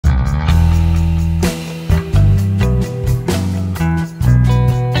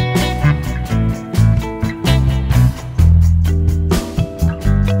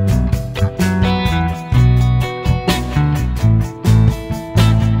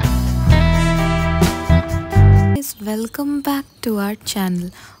welcome back to our channel.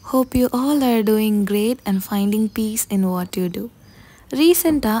 Hope you all are doing great and finding peace in what you do.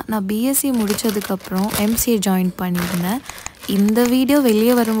 Recently, நான் BSc முடிச்சதுக்கு அப்புறம் MCA join பண்ணிருந்தேன். இந்த video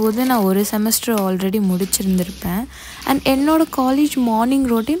வெளியே வரும்போது நான் ஒரு செமஸ்டர் ஆல்ரெடி முடிச்சிருந்திருப்பேன். அண்ட் என்னோட காலேஜ் மார்னிங்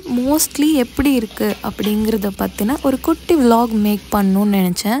ரொட்டீன் மோஸ்ட்லி எப்படி இருக்குது அப்படிங்கிறத பற்றின ஒரு குட்டி vlog மேக் பண்ணணும்னு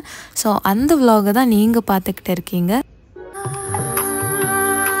நினச்சேன். ஸோ அந்த vlog தான் நீங்கள் பார்த்துக்கிட்டு இருக்கீங்க.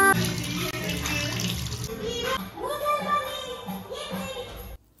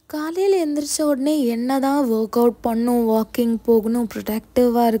 காலையில் எழுந்திரிச்ச உடனே என்ன தான் ஒர்க் அவுட் பண்ணணும், வாக்கிங் போகணும்,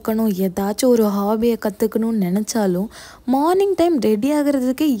 ப்ரொடக்டிவாக இருக்கணும், ஏதாச்சும் ஒரு ஹாபியை கற்றுக்கணும்னு நினச்சாலும் மார்னிங் டைம் ரெடி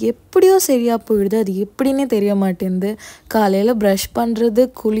ஆகிறதுக்கு எப்படியோ சரியாக போயிடுது. அது எப்படின்னே தெரிய மாட்டேங்குது. காலையில் ப்ரஷ் பண்ணுறது,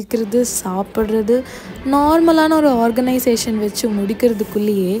 குளிக்கிறது, சாப்பிட்றது, நார்மலான ஒரு ஆர்கனைசேஷன் வச்சு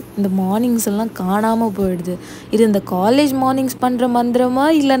முடிக்கிறதுக்குள்ளேயே இந்த மார்னிங்ஸ் எல்லாம் காணாமல் போயிடுது. இது இந்த காலேஜ் மார்னிங்ஸ் பண்ணுற மந்திரமா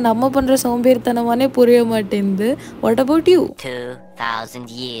இல்லை நம்ம பண்ணுற சோம்பேறித்தனமானே புரிய மாட்டேங்குது. What about you? 2000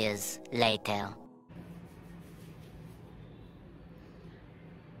 years later.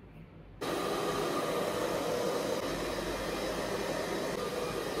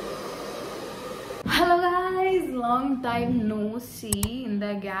 Hello guys, long time no see. In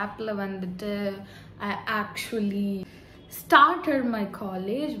the gap la vanditu I actually started my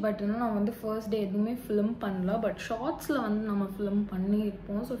college, but na vandu first day edume film pannala, but shorts la vandu nama film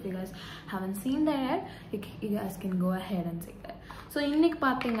pannirpom. So if you guys haven't seen that yet, you guys can go ahead and see that. So இன்னைக்கு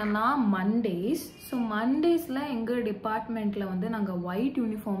பார்த்தீங்கன்னா Mondays. So மண்டேஸில் எங்கள் டிபார்ட்மெண்ட்டில் வந்து நாங்கள் white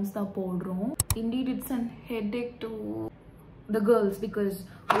uniforms தான் போடுறோம். Indeed it's an headache to the girls, because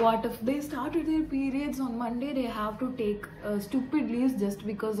what if they started their periods on Monday, they have to take stupid leaves just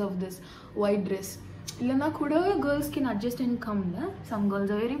because of this white dress. Illana kuda girls can adjust and come. Some girls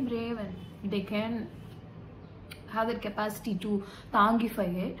are very brave and they can have that capacity to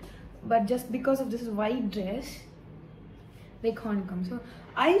tangify it, but just because of this white dress they can't come. So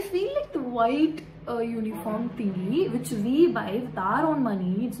I feel like the white uniform thingy which we buy with our own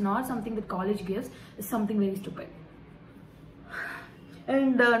money, it's not something that college gives, is something very stupid.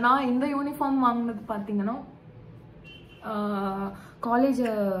 And நான் இந்த uniform வாங்கினது பார்த்தீங்கன்னா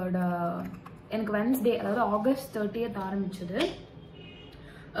காலேஜோட எனக்கு Wednesday, அதாவது August 30th ஆரம்பிச்சது.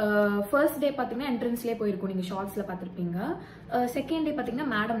 First day பார்த்தீங்கன்னா என்ட்ரன்ஸ்லேயே போயிருக்கோம், நீங்கள் ஷார்ட்ஸில் பார்த்துருப்பீங்க. செகண்ட் டே பார்த்தீங்கன்னா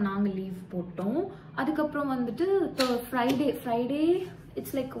மேடம் நாங்கள் லீவ் போட்டோம். அதுக்கப்புறம் வந்துட்டு Friday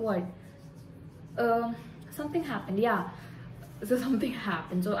it's like what something happened, yeah. So something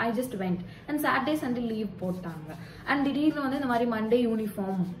happened, so I just went. And Saturday Sunday leave போட்டாங்க. And திடீர்னு வந்து இந்த மாதிரி Monday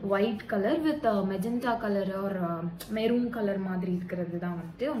uniform white colour with magenta colour ஒரு மெரூன் கலர் மாதிரி இருக்கிறது தான்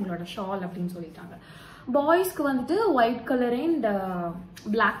வந்துட்டு உங்களோட ஷால் அப்படின்னு சொல்லிட்டாங்க. பாய்ஸ்க்கு வந்துட்டு white colour and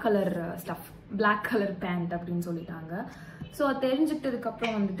black colour stuff, black colour pant அப்படின்னு சொல்லிட்டாங்க. ஸோ அது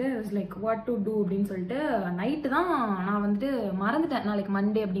தெரிஞ்சுக்கிட்டதுக்கப்புறம் வந்துட்டு லைக் வாட் டு டூ அப்படின்னு சொல்லிட்டு நைட்டு தான் நான் வந்துட்டு மறந்துட்டேன் நாளைக்கு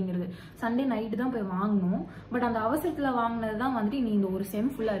மண்டே அப்படிங்கிறது. சண்டே நைட்டு தான் போய் வாங்கணும். பட் அந்த அவசரத்தில் வாங்கினது தான் வந்துட்டு நீ இந்த ஒரு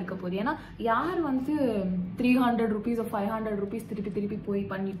செம் ஃபுல்லாக இருக்க போகுது. ஏன்னா யார் வந்துட்டு 300 rupees 500 rupees திருப்பி போய்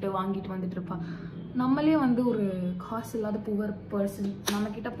பண்ணிட்டு வாங்கிட்டு வந்துட்டு இருப்பா. நம்மளே வந்து ஒரு காசு இல்லாத புவர் பர்சன்,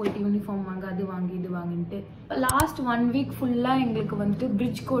 நம்மக்கிட்ட போயிட்டு யூனிஃபார்ம் வாங்க, அது வாங்கி இது வாங்கிட்டு. லாஸ்ட் 1 week ஃபுல்லாக எங்களுக்கு வந்துட்டு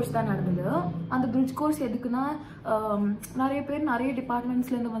பிரிட்ஜ் கோர்ஸ் தான் நடந்தது. அந்த பிரிட்ஜ் கோர்ஸ் எதுக்குன்னா நிறைய பேர் நிறைய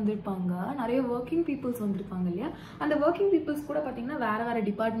டிபார்ட்மெண்ட்ஸ்லேருந்து வந்திருப்பாங்க, நிறைய ஒர்க்கிங் பீப்புள்ஸ் வந்திருப்பாங்க இல்லையா. அந்த ஒர்க்கிங் பீப்புள்ஸ் கூட பார்த்தீங்கன்னா வேறு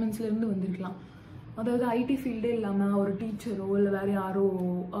டிபார்ட்மெண்ட்ஸ்லேருந்து வந்திருக்கலாம். அதாவது ஐடி ஃபீல்டே இல்லாமல் ஒரு டீச்சரோ இல்லை வேறு யாரோ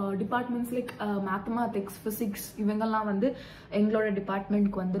டிபார்ட்மெண்ட்ஸ் லைக் மேத்தமேட்டிக்ஸ், ஃபிசிக்ஸ் இவங்கெல்லாம் வந்து எங்களோட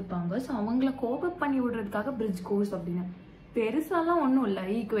டிபார்ட்மெண்ட்க்கு வந்திருப்பாங்க. ஸோ அவங்கள கோபப் பண்ணி விடுறதுக்காக பிரிட்ஜ் கோர்ஸ் அப்படின்னு பெருசாலாம் ஒன்றும் இல்லை.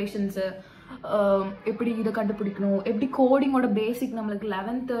 ஈக்குவேஷன்ஸு எப்படி இதை கண்டுபிடிக்கணும், எப்படி கோடிங்கோட பேசிக் நம்மளுக்கு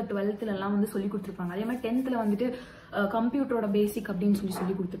 11th 12th வந்து சொல்லி கொடுத்துருப்பாங்க. அதே மாதிரி 10th வந்துட்டு கம்ப்யூட்டரோட பேசிக் அப்படின்னு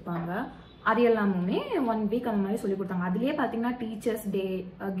சொல்லி கொடுத்துருப்பாங்க. அது எல்லாமே 1 week அந்த மாதிரி சொல்லி கொடுத்தாங்க. அதுலேயே பார்த்தீங்கன்னா டீச்சர்ஸ் டே,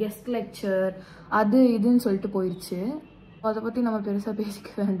 கெஸ்ட் லெக்சர், அது இதுன்னு சொல்லிட்டு போயிடுச்சு. அதை பற்றி நம்ம பெருசாக பேசிக்க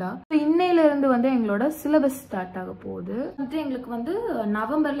வேண்டாம். இன்னையிலேருந்து வந்து எங்களோட சிலபஸ் ஸ்டார்ட் ஆக போகுது. வந்துட்டு எங்களுக்கு வந்து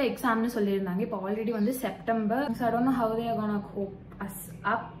நவம்பரில் எக்ஸாம்னு சொல்லியிருந்தாங்க. இப்போ ஆல்ரெடி வந்து September. So I don't know how they are gonna COPE as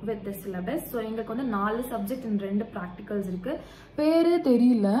up with the syllabus. So எங்களுக்கு வந்து 4 சப்ஜெக்ட் அண்ட் 2 ப்ராக்டிகல்ஸ் இருக்குது. பேரே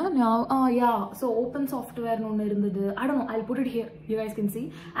தெரியல. யா ஸோ ஓப்பன் சாஃப்ட்வேர்னு ஒன்று இருந்தது. I don't know, I put it here, you guys can see.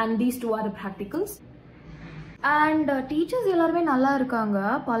 And these 2 are the practicals. And teachers எல்லாருமே நல்லா இருக்காங்க.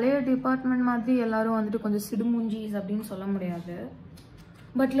 பழைய டிபார்ட்மெண்ட் மாதிரி எல்லாரும் வந்துட்டு கொஞ்சம் சிடுமூஞ்சிஸ் அப்படின்னு சொல்ல முடியாது.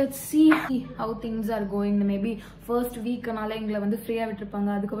 But let's see how things are going. Maybe first வீக்குனால எங்களை வந்து ஃப்ரீயாக விட்டுருப்பாங்க.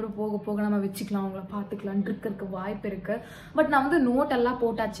 அதுக்கப்புறம் போக நம்ம வச்சுக்கலாம், அவங்கள பார்த்துக்கலான் இருக்கிறதுக்கு வாய்ப்பு இருக்குது. பட் நான் வந்து நோட் எல்லாம்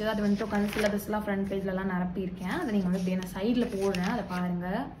போட்டாச்சு. அது வந்துட்டு உட்காந்து சிலபஸ்லாம் ஃப்ரண்ட் பேஜ்லலாம் நிரப்பியிருக்கேன். அதை நீங்கள் வந்து நான் சைடில் போடுறேன், அதை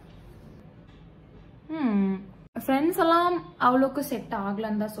பாருங்கள். ஃப்ரெண்ட்ஸ் எல்லாம் அவ்வளோக்கு செட்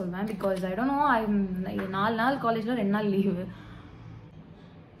ஆகலன்னு தான் சொல்வேன். பிகாஸ் ஐ டோன்ட் நோ, 4 நாள் காலேஜில் 2 நாள் லீவு.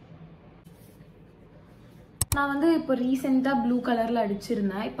 நான் வந்து இப்போ ரீசெண்டாக ப்ளூ கலரில்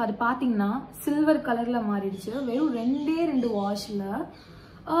அடிச்சிருந்தேன். இப்போ அது பார்த்தீங்கன்னா சில்வர் கலரில் மாறிடுச்சு. வெறும் 2 வாஷில்.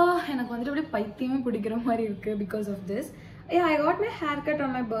 எனக்கு வந்துட்டு அப்படியே பைத்தியமே பிடிக்கிற மாதிரி இருக்குது because of this. I got my haircut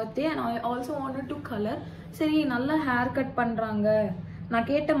on my birthday and I also wanted to color. சரி நல்லா ஹேர் கட் பண்ணுறாங்க, நான்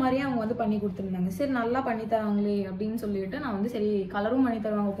கேட்ட மாதிரியே அவங்க வந்து பண்ணி கொடுத்துருந்தாங்க. சரி நல்லா பண்ணி தராங்களே அப்படின்னு சொல்லிட்டு நான் வந்து சரி கலரும் பண்ணி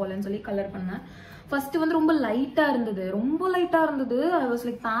தருவாங்க போலன்னு சொல்லி கலர் பண்ணேன். ஃபர்ஸ்ட் வந்து ரொம்ப லைட்டாக இருந்தது. I was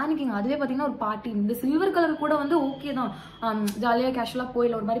like panicking. அதுவே பார்த்தீங்கன்னா ஒரு பார்ட்டி. இந்த சில்வர் கலர் கூட வந்து ஓகே தான், ஜாலியாக கேஷுவலாக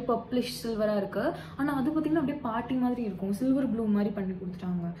போயில ஒரு மாதிரி பர்ப்ளிஷ் சில்வராக இருக்குது. ஆனால் அது பார்த்தீங்கன்னா அப்படியே பார்ட்டி மாதிரி இருக்கும். சில்வர் ப்ளூ மாதிரி பண்ணி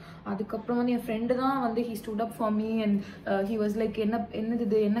கொடுத்துட்டாங்க. அதுக்கப்புறம் வந்து என் ஃப்ரெண்டு தான் வந்து he stood up for me and he was like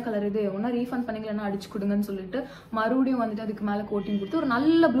என்ன கலர் இது, ஒன்றா ரீஃபண்ட் பண்ணிக்கலன்னா அடிச்சு கொடுங்கன்னு சொல்லிட்டு மறுபடியும் வந்துட்டு அதுக்கு மேலே கோட்டிங் கொடுத்து ஒரு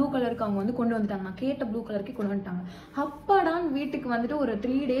நல்ல ப்ளூ கலருக்கு அவங்க வந்து கொண்டு வந்துட்டாங்க. நான் கேட்ட ப்ளூ கலருக்கே கொண்டு வந்துட்டாங்க. அப்பாடான் வீட்டுக்கு வந்துட்டு ஒரு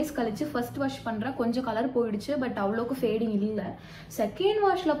 3 days கழிச்சு ஃபர்ஸ்ட் வாஷ் பண்ணுறேன். கொஞ்சம் கலர் போயிடுச்சு, பட் அவ்வளோக்கு ஃபேடிங் இல்லை. செகண்ட்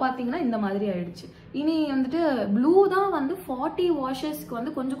வாஷில் பார்த்தீங்கன்னா இந்த மாதிரி ஆயிடுச்சு. இனி வந்துட்டு ப்ளூ தான் வந்து 40 வாஷஸ்க்கு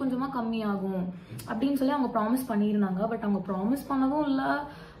வந்து கொஞ்சம் கொஞ்சமாக கம்மியாகும் அப்படின்னு சொல்லி அவங்க ப்ராமிஸ் பண்ணியிருந்தாங்க. பட் அவங்க ப்ராமிஸ் பண்ணதும் இல்லை,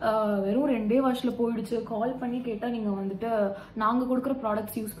 வெறும் 2 வாஷில் போயிடுச்சு. கால் பண்ணி கேட்டால் நீங்கள் வந்துட்டு நாங்கள் கொடுக்குற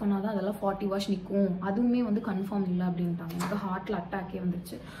ப்ராடக்ட்ஸ் யூஸ் பண்ணாதான் அதெல்லாம் 40 வாஷ் நிற்கும், அதுவுமே வந்து கன்ஃபார்ம் இல்லை அப்படின்ட்டாங்க. எனக்கு ஹார்ட்டில் அட்டாக்கே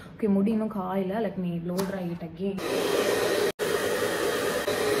வந்துருச்சு. ஓகே, முடி இன்னும் coil, let me flow try it again.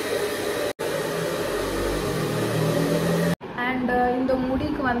 And இந்த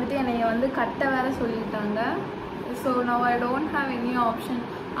முடிக்கு வந்துட்டு என்னை வந்து கட்ட வேற சொல்லிட்டாங்க. So now I don't have any option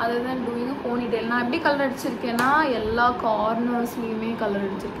other then doing ponytail. நான் எப்படி கலர் அடிச்சிருக்கேன்னா எல்லா கார்னர்ஸ்லேயுமே கலர்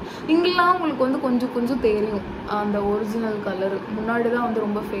அடிச்சிருக்கேன். இங்கெல்லாம் உங்களுக்கு வந்து கொஞ்சம் கொஞ்சம் தெரியும் அந்த ஒரிஜினல் கலர். முன்னாடி தான் வந்து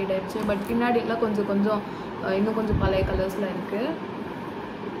ரொம்ப ஃபேட் ஆயிடுச்சு, பட் பின்னாடிலாம் கொஞ்சம் கொஞ்சம் இன்னும் கொஞ்சம் பழைய கலர்ஸில் இருக்குது.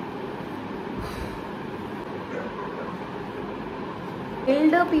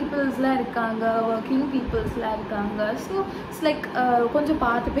 எல்டர் பீப்புள்ஸ்லாம் இருக்காங்க, ஒர்க்கிங் பீப்புள்ஸ்லாம் இருக்காங்க. ஸோ இட்ஸ் லைக் கொஞ்சம்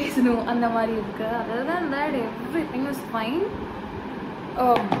பார்த்து பேசணும் அந்த மாதிரி இருக்குது. Other than that everything is fine.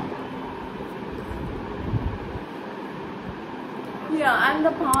 And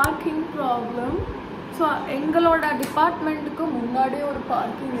the parking problem. So எங்களோட டிபார்ட்மெண்ட்டுக்கு முன்னாடியே ஒரு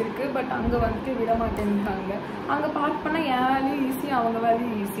பார்க்கிங் இருக்குது, பட் அங்கே வந்துட்டு விட மாட்டேங்கிறாங்க. அங்கே பார்க் பண்ணால் என் வேலையும் ஈஸி, அவங்க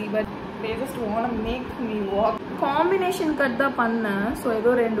வேலையும் easy, but they just want to make me walk. Combination cut தான் பண்ணேன். ஸோ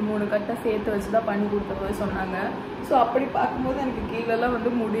ஏதோ 2-3 கட்டை சேர்த்து வச்சு தான் பண்ணி கொடுத்த மாதிரி சொன்னாங்க. ஸோ அப்படி பார்க்கும்போது எனக்கு கீழெல்லாம் வந்து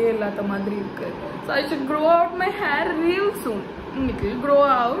முடியே இல்லாத மாதிரி இருக்குது. So I should grow out my hair real soon. It will grow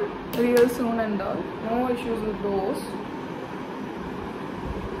out real soon and all. No issues with those.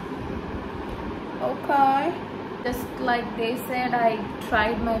 Okay. Just like they said, I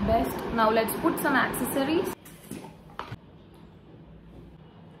tried my best. Now let's put some accessories.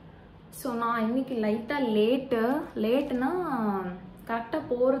 So நான் இன்றைக்கி லைட்டாக லேட்டுனா கரெக்டாக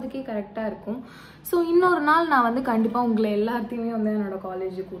போகிறதுக்கே கரெக்டாக இருக்கும். So இன்னொரு நாள் நான் வந்து கண்டிப்பாக உங்களை எல்லாத்தையுமே வந்து என்னோடய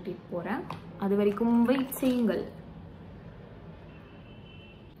காலேஜுக்கு கூட்டிகிட்டு போகிறேன். அது வரைக்கும் வெயிட் செய்யுங்கள்.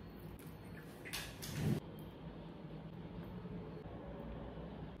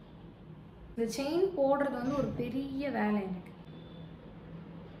 இந்த செயின் போடுறது வந்து ஒரு பெரிய வேலை எனக்கு.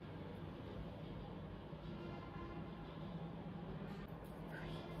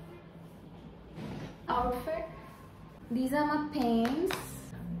 Outfit. These are my pants.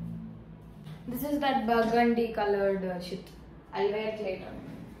 This is that burgundy colored shit. I'll wear it later.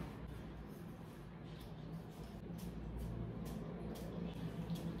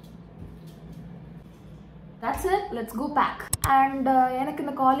 That's it. Let's go pack. And எனக்கு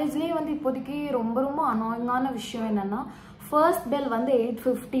இந்த காலேஜ்லேயே வந்து இப்போதைக்கு ரொம்ப ரொம்ப அனாயிங்கான விஷயம் என்னன்னா, ஃபர்ஸ்ட் பெல் வந்து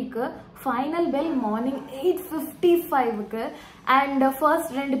 8:50க்கு, final bell morning 8:55க்கு. And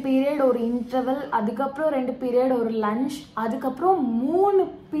first 2 period ஒரு இன்டர்வல், அதுக்கப்புறம் 2 பீரியட் ஒரு லஞ்ச், அதுக்கப்புறம் 3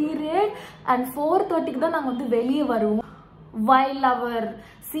 பீரியட் அண்ட் 4:30க்கு தான் நாங்கள் வந்து வெளியே வருவோம். while our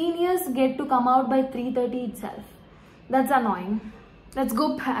seniors get to come out by 3:30 itself. That's annoying. Let's go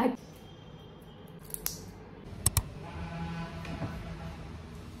back.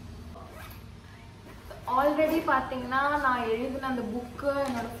 Already பார்த்தீங்கன்னா நான் எழுதின அந்த புக்கு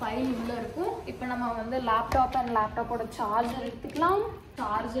என்னோட ஃபைல் உள்ளே இருக்கும். இப்போ நம்ம வந்து லேப்டாப் அண்ட் லேப்டாப்போட சார்ஜர் எடுத்துக்கலாம்.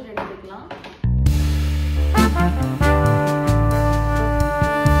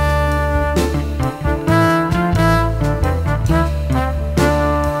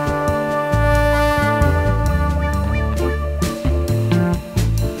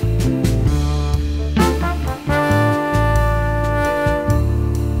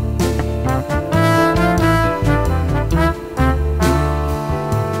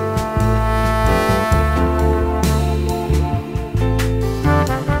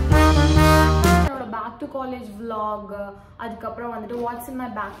 வந்துட்டு watts in my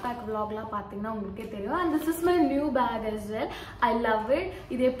back back vlogலாம் பார்த்தீங்கன்னா உங்களுக்கே தெரியும். And this is my new bag as well. I love it.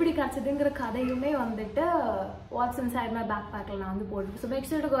 இது எப்படி கிடைச்சதுங்கிற கதையுமே வந்துட்டு வாட்ஸ் இன்சைட் மை பேக் பேக்ல நான் வந்து போட்டுருக்கேன். So make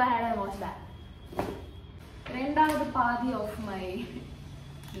sure to go ahead and watch that. ரெண்டாவது பாதி of my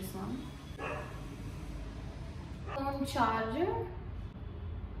this one. Phone charger.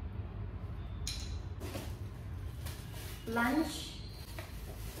 Lunch.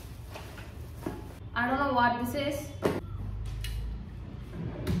 I don't know what this is.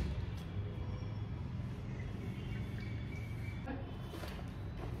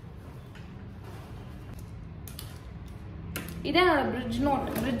 This is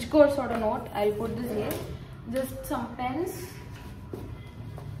a bridge course sort of note. I'll put this here. Just some pens.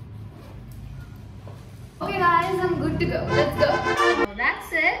 Okay guys, I'm good to go. Let's go. So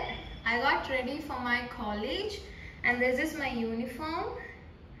that's it. I got ready for my college. And this is my uniform.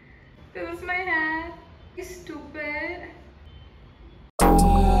 This is my hair. It's stupid.